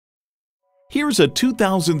Here's a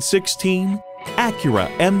 2016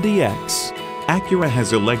 Acura MDX. Acura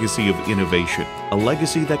has a legacy of innovation, a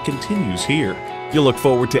legacy that continues here. You'll look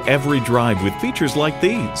forward to every drive with features like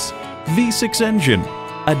these: V6 engine,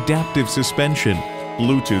 adaptive suspension,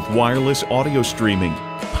 Bluetooth wireless audio streaming,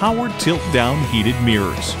 power tilt-down heated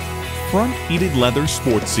mirrors, front heated leather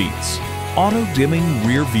sports seats, auto-dimming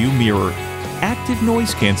rear view mirror, active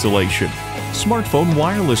noise cancellation, smartphone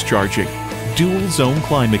wireless charging, dual zone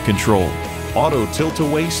climate control, auto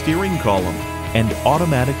tilt-away steering column, and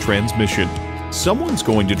automatic transmission. Someone's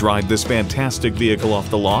going to drive this fantastic vehicle off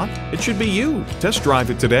the lot. It should be you. Test drive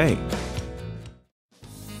it today.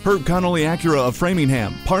 Herb Connolly Acura of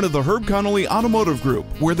Framingham, part of the Herb Connolly Automotive Group,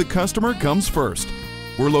 where the customer comes first.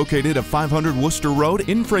 We're located at 500 Worcester Road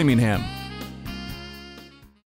in Framingham.